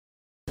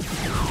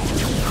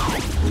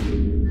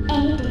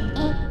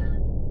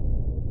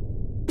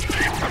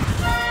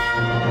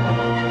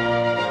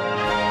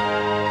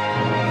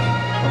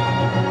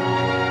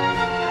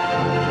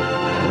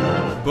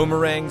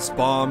boomerangs,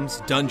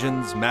 bombs,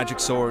 dungeons, magic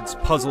swords,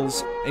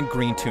 puzzles, and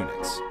green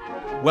tunics.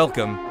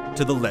 Welcome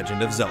to The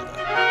Legend of Zelda.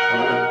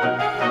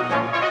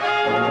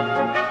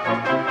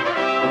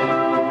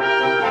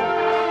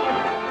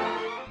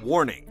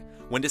 Warning: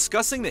 when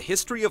discussing the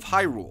history of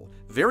Hyrule,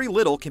 very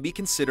little can be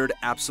considered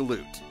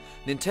absolute.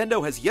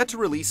 Nintendo has yet to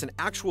release an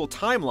actual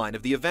timeline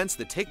of the events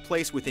that take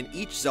place within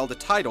each Zelda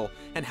title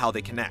and how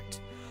they connect.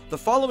 The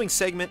following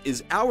segment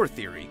is our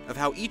theory of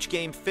how each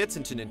game fits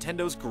into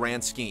Nintendo's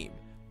grand scheme,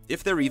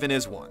 if there even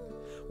is one.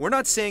 We're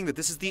not saying that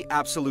this is the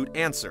absolute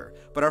answer,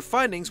 but our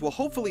findings will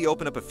hopefully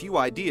open up a few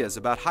ideas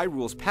about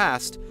Hyrule's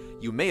past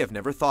you may have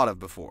never thought of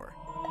before.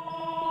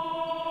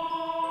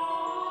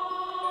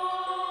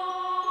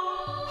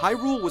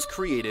 Hyrule was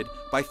created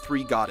by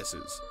three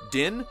goddesses,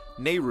 Din,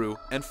 Nehru,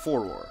 and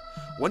Foror.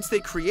 Once they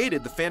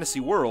created the fantasy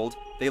world,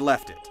 they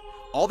left it.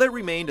 All that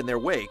remained in their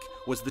wake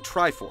was the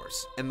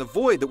Triforce, and the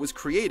void that was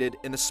created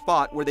in the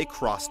spot where they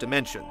crossed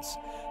dimensions.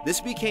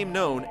 This became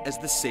known as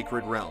the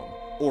Sacred Realm,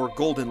 or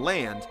Golden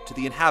Land to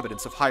the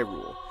inhabitants of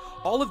Hyrule.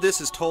 All of this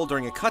is told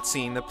during a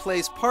cutscene that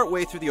plays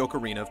partway through the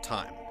Ocarina of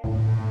Time.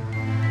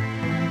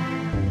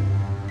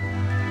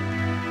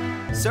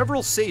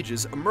 Several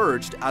sages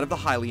emerged out of the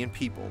Hylian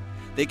people.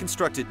 They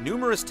constructed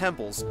numerous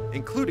temples,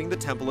 including the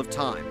Temple of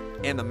Time,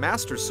 and the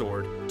Master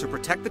Sword to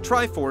protect the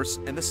Triforce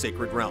and the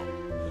Sacred Realm.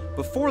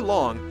 Before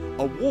long,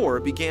 a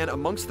war began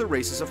amongst the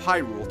races of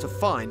Hyrule to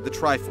find the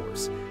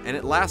Triforce, and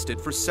it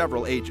lasted for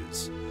several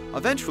ages.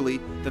 Eventually,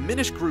 the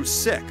Minish grew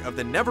sick of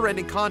the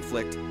never-ending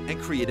conflict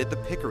and created the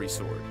Pickery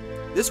Sword.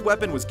 This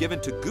weapon was given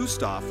to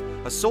Gustav,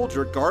 a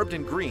soldier garbed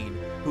in green,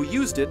 who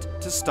used it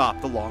to stop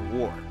the Long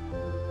War.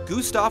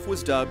 Gustav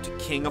was dubbed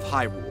King of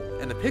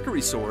Hyrule, and the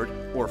Pickery Sword,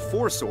 or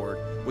Four Sword,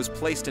 was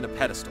placed in a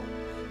pedestal.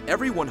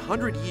 Every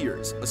 100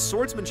 years, a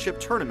swordsmanship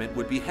tournament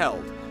would be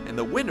held, and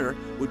the winner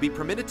would be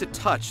permitted to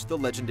touch the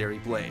legendary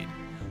blade.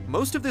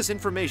 Most of this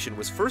information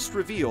was first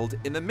revealed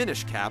in the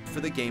Minish Cap for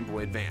the Game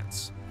Boy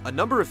Advance. A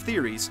number of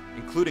theories,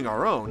 including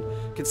our own,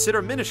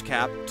 consider Minish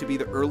Cap to be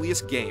the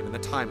earliest game in the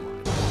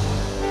timeline.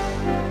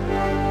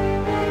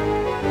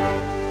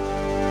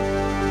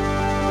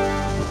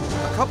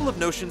 A couple of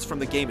notions from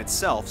the game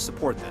itself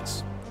support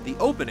this. The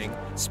opening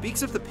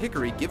speaks of the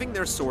Pickery giving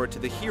their sword to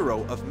the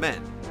hero of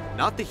men,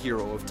 not the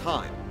hero of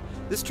time.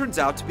 This turns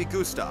out to be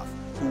Gustav,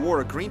 who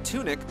wore a green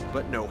tunic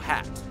but no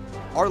hat.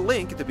 Our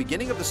Link at the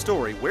beginning of the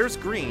story wears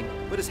green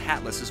but is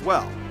hatless as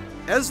well.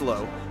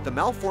 Eslo, the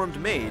malformed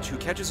mage who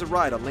catches a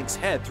ride on Link's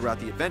head throughout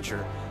the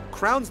adventure,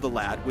 crowns the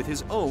lad with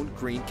his own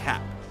green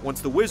cap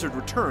once the wizard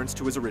returns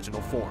to his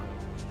original form.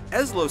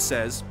 Eslo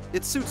says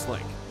it suits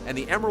Link, and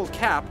the emerald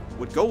cap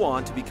would go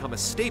on to become a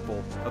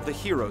staple of the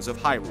heroes of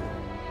Hyrule.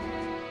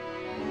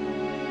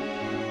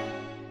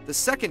 The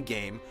second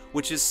game,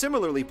 which is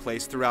similarly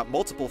placed throughout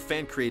multiple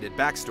fan-created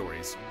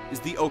backstories, is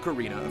the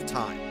Ocarina of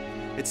Time.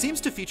 It seems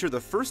to feature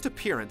the first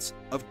appearance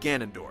of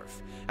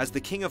Ganondorf, as the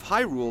King of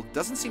Hyrule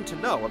doesn't seem to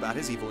know about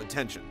his evil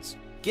intentions.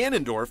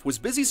 Ganondorf was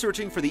busy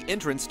searching for the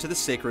entrance to the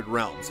Sacred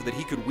Realm so that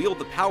he could wield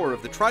the power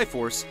of the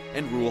Triforce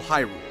and rule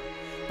Hyrule.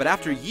 But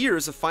after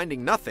years of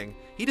finding nothing,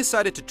 he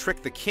decided to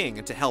trick the king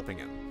into helping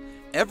him.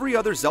 Every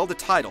other Zelda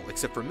title,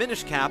 except for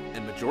Minish Cap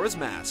and Majora's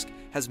Mask,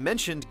 has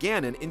mentioned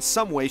Ganon in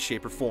some way,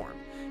 shape, or form.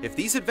 If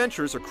these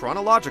adventures are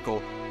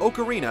chronological,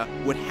 Ocarina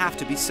would have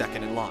to be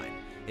second in line.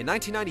 In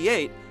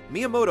 1998,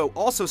 Miyamoto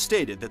also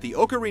stated that the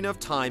Ocarina of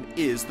Time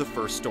is the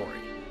first story.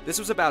 This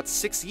was about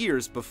 6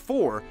 years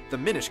before the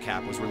Minish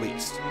Cap was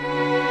released.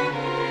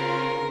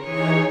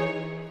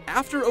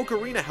 After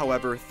Ocarina,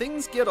 however,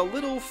 things get a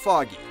little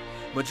foggy.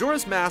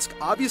 Majora's Mask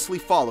obviously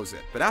follows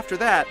it, but after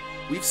that,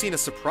 we've seen a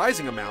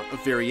surprising amount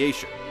of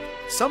variation.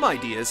 Some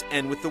ideas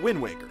end with the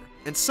Wind Waker,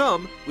 and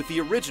some with the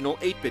original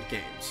 8-bit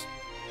games.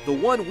 The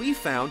one we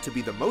found to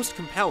be the most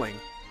compelling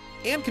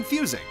and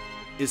confusing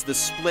is the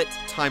split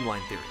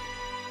timeline theory.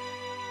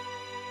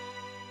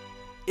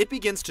 It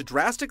begins to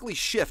drastically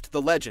shift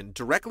the legend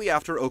directly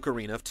after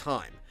Ocarina of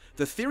Time.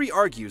 The theory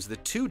argues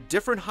that two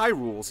different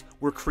Hyrules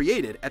were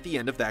created at the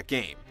end of that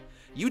game.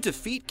 You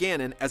defeat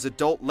Ganon as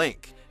adult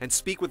Link and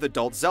speak with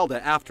adult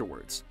Zelda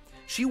afterwards.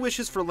 She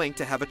wishes for Link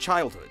to have a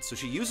childhood, so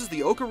she uses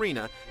the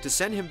Ocarina to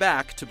send him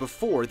back to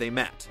before they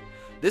met.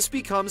 This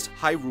becomes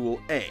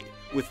Hyrule A,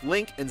 with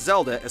Link and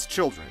Zelda as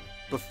children,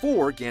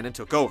 before Ganon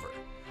took over.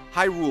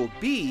 Hyrule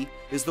B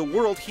is the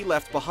world he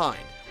left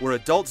behind, where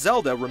adult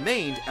Zelda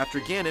remained after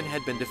Ganon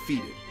had been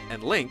defeated,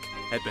 and Link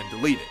had been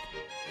deleted.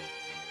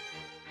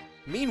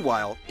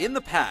 Meanwhile, in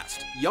the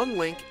past, young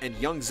Link and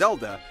young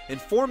Zelda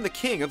inform the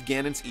king of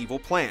Ganon's evil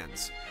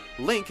plans.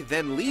 Link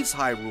then leaves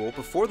Hyrule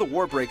before the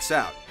war breaks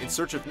out, in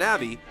search of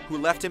Navi, who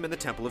left him in the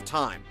Temple of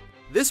Time.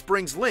 This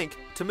brings Link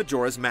to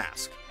Majora's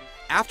Mask.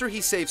 After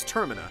he saves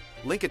Termina,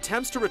 Link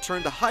attempts to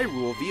return to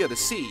Hyrule via the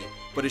sea,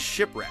 but is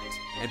shipwrecked,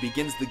 and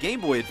begins the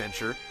Game Boy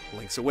adventure,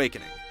 Link's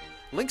Awakening.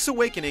 Link's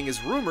Awakening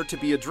is rumored to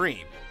be a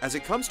dream. As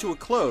it comes to a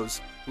close,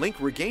 Link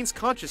regains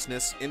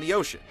consciousness in the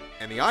ocean,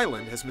 and the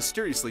island has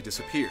mysteriously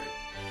disappeared.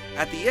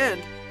 At the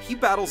end, he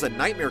battles a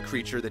nightmare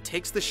creature that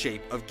takes the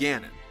shape of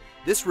Ganon.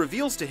 This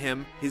reveals to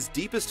him his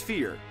deepest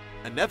fear,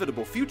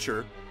 inevitable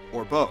future,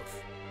 or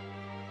both.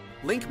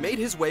 Link made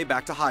his way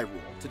back to Hyrule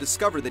to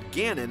discover that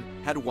Ganon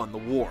had won the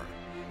war.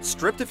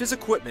 Stripped of his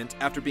equipment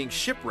after being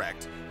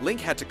shipwrecked, Link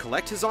had to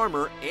collect his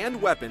armor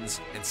and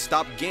weapons and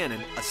stop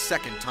Ganon a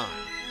second time.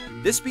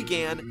 This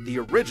began the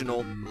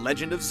original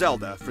Legend of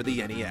Zelda for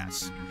the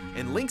NES.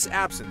 In Link's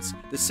absence,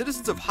 the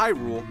citizens of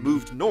Hyrule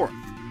moved north,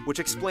 which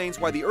explains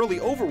why the early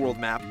overworld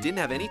map didn't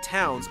have any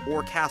towns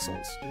or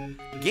castles.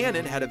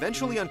 Ganon had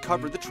eventually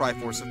uncovered the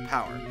Triforce of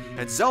Power,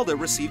 and Zelda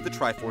received the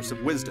Triforce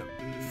of Wisdom.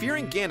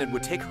 Fearing Ganon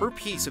would take her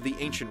piece of the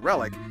ancient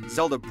relic,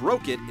 Zelda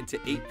broke it into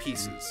 8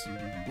 pieces.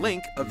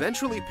 Link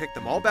eventually picked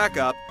them all back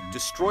up,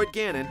 destroyed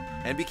Ganon,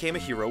 and became a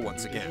hero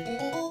once again.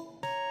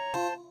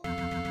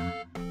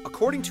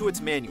 According to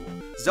its manual,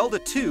 Zelda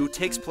 2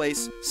 takes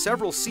place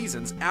several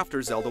seasons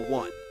after Zelda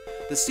 1.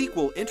 The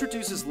sequel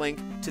introduces Link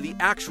to the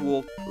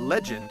actual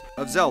Legend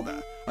of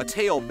Zelda, a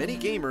tale many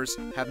gamers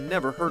have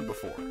never heard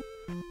before.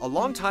 A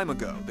long time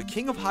ago, the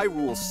King of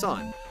Hyrule's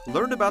son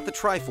learned about the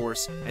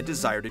Triforce and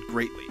desired it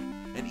greatly.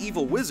 An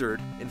evil wizard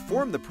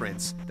informed the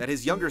prince that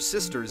his younger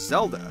sister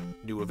Zelda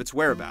knew of its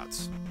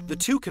whereabouts. The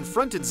two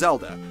confronted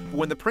Zelda, but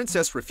when the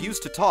princess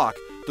refused to talk,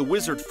 the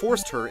wizard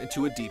forced her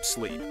into a deep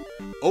sleep.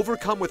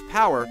 Overcome with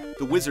power,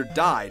 the wizard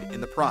died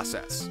in the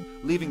process,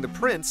 leaving the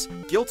prince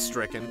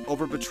guilt-stricken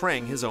over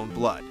betraying his own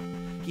blood.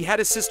 He had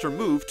his sister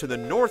moved to the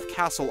North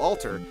Castle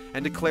altar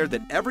and declared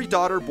that every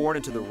daughter born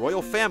into the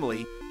royal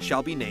family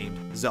shall be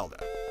named Zelda.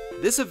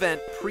 This event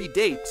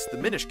predates the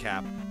Minish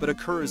Cap, but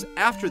occurs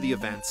after the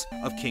events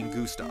of King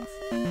Gustav.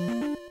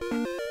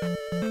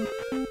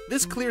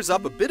 This clears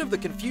up a bit of the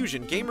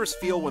confusion gamers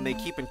feel when they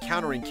keep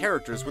encountering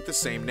characters with the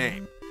same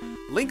name.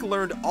 Link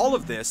learned all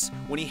of this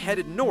when he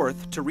headed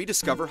north to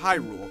rediscover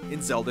Hyrule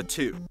in Zelda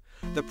 2.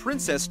 The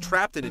princess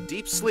trapped in a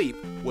deep sleep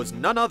was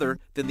none other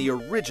than the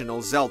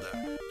original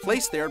Zelda,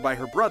 placed there by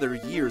her brother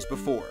years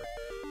before.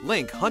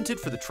 Link hunted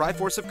for the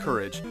Triforce of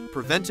Courage,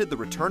 prevented the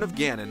return of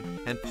Ganon,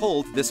 and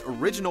pulled this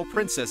original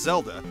Princess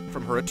Zelda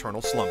from her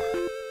eternal slumber.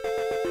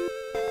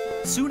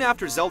 Soon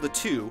after Zelda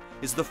 2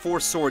 is the Four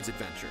Swords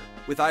adventure,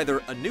 with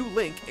either a new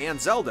Link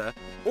and Zelda,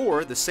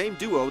 or the same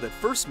duo that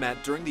first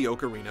met during the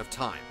Ocarina of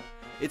Time.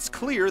 It's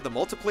clear the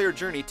multiplayer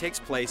journey takes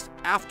place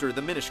after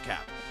the Minish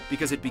Cap,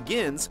 because it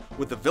begins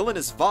with the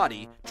villainous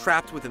Vaati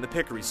trapped within the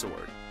Pickery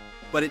Sword.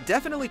 But it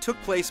definitely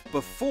took place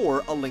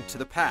before A Link to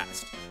the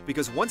Past,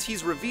 because once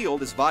he's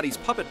revealed as Vaati's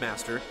puppet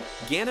master,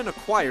 Ganon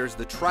acquires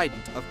the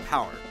Trident of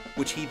Power,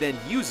 which he then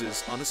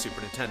uses on the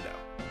Super Nintendo.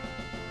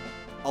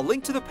 A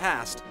Link to the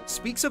Past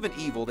speaks of an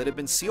evil that had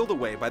been sealed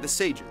away by the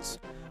sages,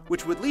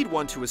 which would lead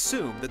one to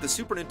assume that the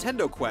Super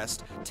Nintendo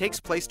quest takes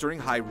place during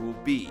Hyrule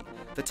B,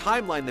 the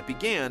timeline that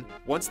began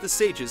once the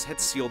sages had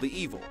sealed the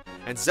evil,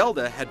 and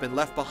Zelda had been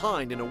left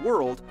behind in a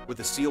world with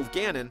a sealed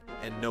Ganon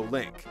and no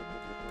Link.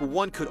 But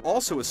one could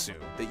also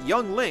assume that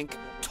young Link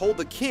told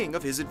the king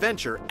of his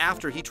adventure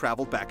after he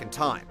traveled back in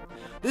time.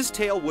 This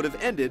tale would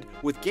have ended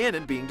with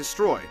Ganon being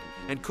destroyed,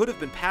 and could have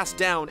been passed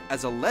down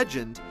as a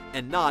legend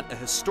and not a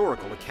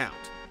historical account,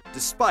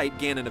 despite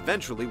Ganon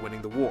eventually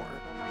winning the war.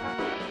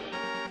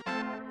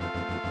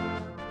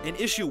 In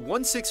issue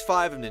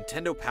 165 of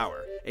Nintendo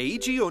Power,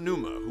 Eiji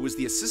Onuma, who was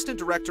the assistant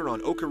director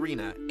on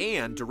Ocarina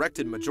and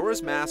directed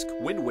Majora's Mask,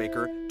 Wind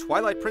Waker,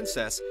 Twilight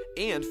Princess,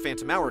 and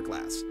Phantom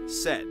Hourglass,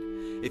 said,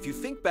 "If you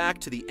think back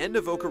to the end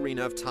of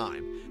Ocarina of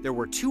Time, there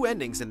were 2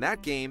 endings in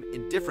that game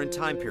in different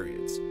time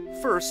periods.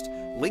 First,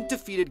 Link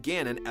defeated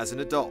Ganon as an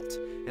adult,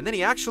 and then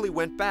he actually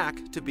went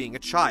back to being a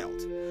child.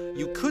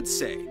 You could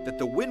say that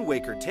the Wind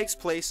Waker takes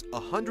place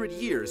 100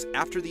 years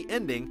after the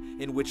ending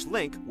in which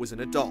Link was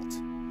an adult.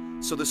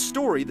 So the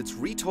story that's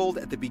retold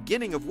at the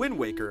beginning of Wind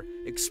Waker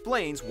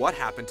explains what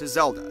happened to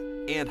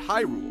Zelda and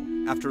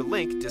Hyrule after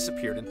Link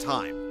disappeared in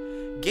time.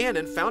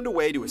 Ganon found a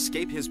way to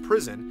escape his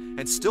prison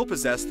and still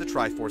possessed the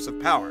Triforce of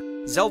Power.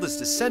 Zelda's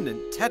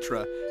descendant,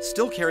 Tetra,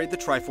 still carried the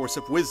Triforce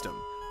of Wisdom,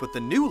 but the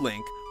new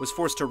Link was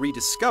forced to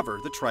rediscover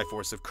the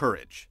Triforce of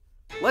Courage."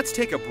 Let's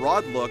take a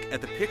broad look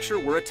at the picture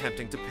we're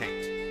attempting to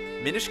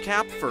paint. Minish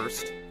Cap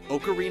first,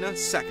 Ocarina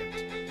second.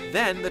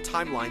 Then the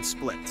timeline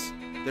splits.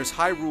 There's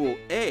Hyrule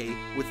A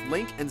with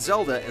Link and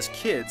Zelda as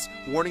kids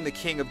warning the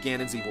king of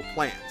Ganon's evil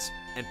plans.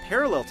 And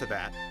parallel to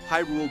that,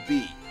 Hyrule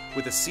B,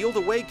 with a sealed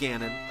away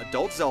Ganon,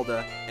 adult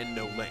Zelda, and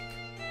no Link.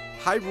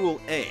 Hyrule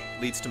A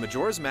leads to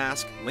Majora's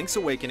Mask, Link's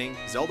Awakening,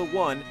 Zelda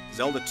 1,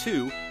 Zelda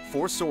 2,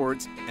 Four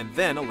Swords, and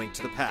then A Link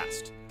to the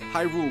Past.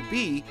 Hyrule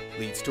B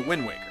leads to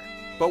Wind Waker.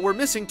 But we're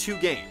missing 2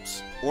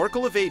 games,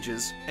 Oracle of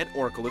Ages and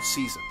Oracle of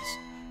Seasons.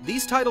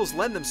 These titles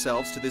lend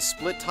themselves to this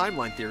split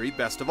timeline theory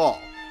best of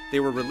all. They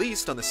were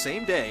released on the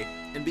same day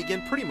and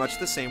begin pretty much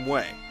the same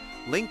way.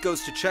 Link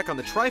goes to check on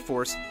the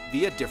Triforce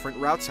via different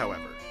routes,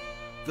 however.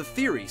 The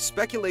theory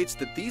speculates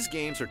that these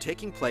games are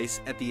taking place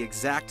at the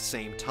exact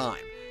same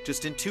time,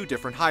 just in 2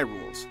 different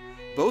Hyrules.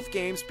 Both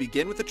games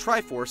begin with the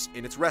Triforce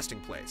in its resting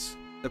place.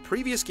 The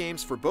previous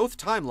games for both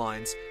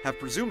timelines have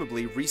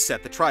presumably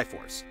reset the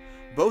Triforce.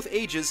 Both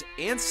Ages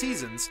and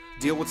Seasons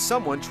deal with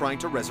someone trying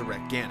to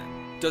resurrect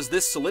Ganon. Does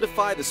this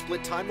solidify the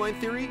split timeline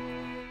theory?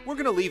 We're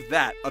going to leave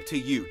that up to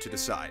you to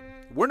decide.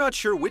 We're not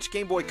sure which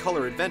Game Boy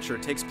Color adventure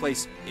takes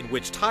place in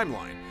which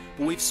timeline,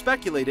 but we've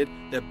speculated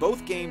that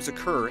both games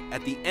occur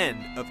at the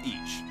end of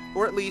each,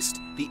 or at least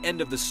the end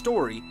of the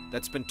story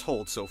that's been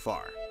told so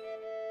far.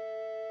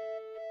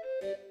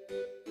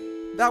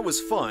 That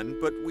was fun,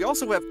 but we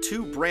also have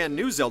 2 brand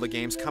new Zelda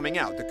games coming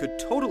out that could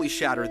totally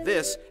shatter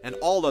this and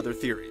all other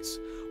theories.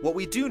 What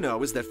we do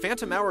know is that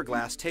Phantom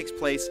Hourglass takes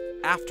place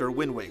after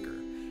Wind Waker.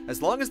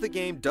 As long as the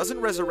game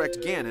doesn't resurrect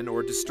Ganon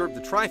or disturb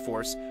the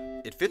Triforce,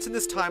 it fits in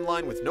this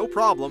timeline with no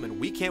problem, and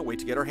we can't wait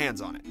to get our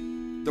hands on it.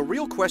 The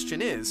real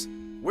question is,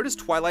 where does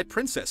Twilight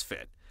Princess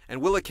fit?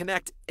 And will it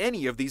connect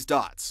any of these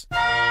dots?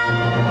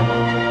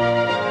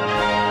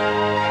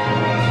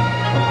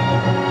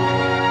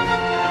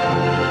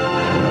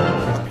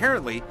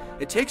 Apparently,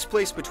 it takes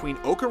place between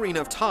Ocarina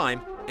of Time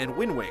and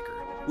Wind Waker,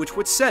 which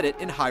would set it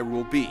in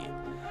Hyrule B.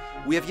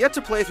 We have yet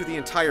to play through the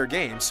entire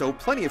game, so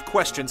plenty of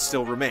questions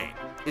still remain.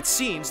 It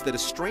seems that a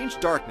strange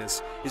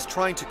darkness is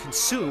trying to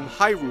consume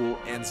Hyrule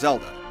and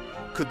Zelda.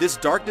 Could this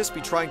darkness be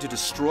trying to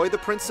destroy the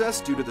princess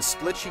due to the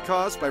split she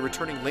caused by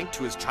returning Link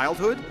to his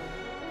childhood?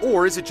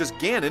 Or is it just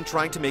Ganon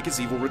trying to make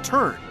his evil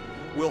return?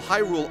 Will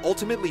Hyrule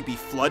ultimately be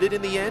flooded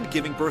in the end,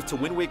 giving birth to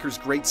Wind Waker's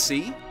Great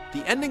Sea?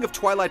 The ending of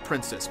Twilight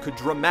Princess could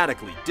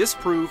dramatically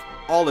disprove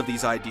all of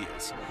these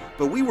ideas,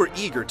 but we were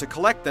eager to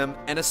collect them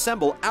and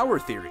assemble our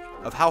theory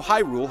of how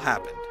Hyrule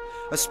happened,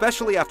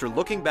 especially after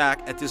looking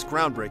back at this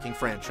groundbreaking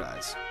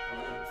franchise.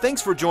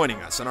 Thanks for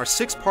joining us on our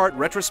 6-part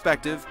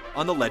retrospective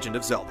on The Legend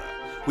of Zelda.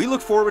 We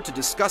look forward to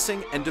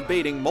discussing and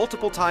debating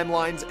multiple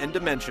timelines and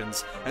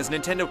dimensions as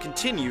Nintendo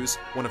continues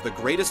one of the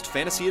greatest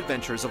fantasy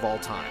adventures of all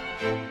time.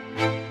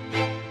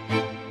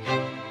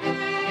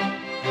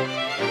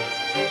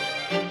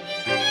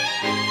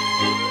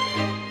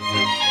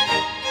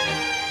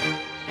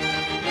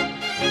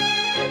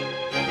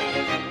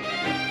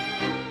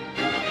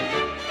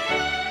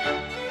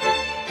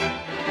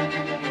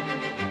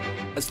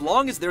 As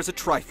long as there's a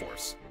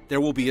Triforce, there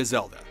will be a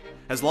Zelda.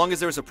 As long as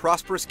there's a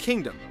prosperous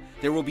kingdom,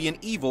 there will be an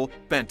evil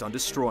bent on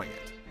destroying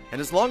it.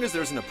 And as long as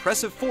there's an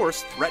oppressive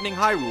force threatening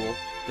Hyrule,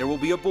 there will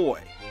be a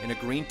boy in a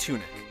green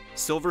tunic,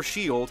 silver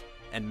shield,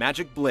 and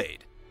magic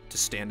blade to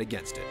stand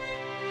against it.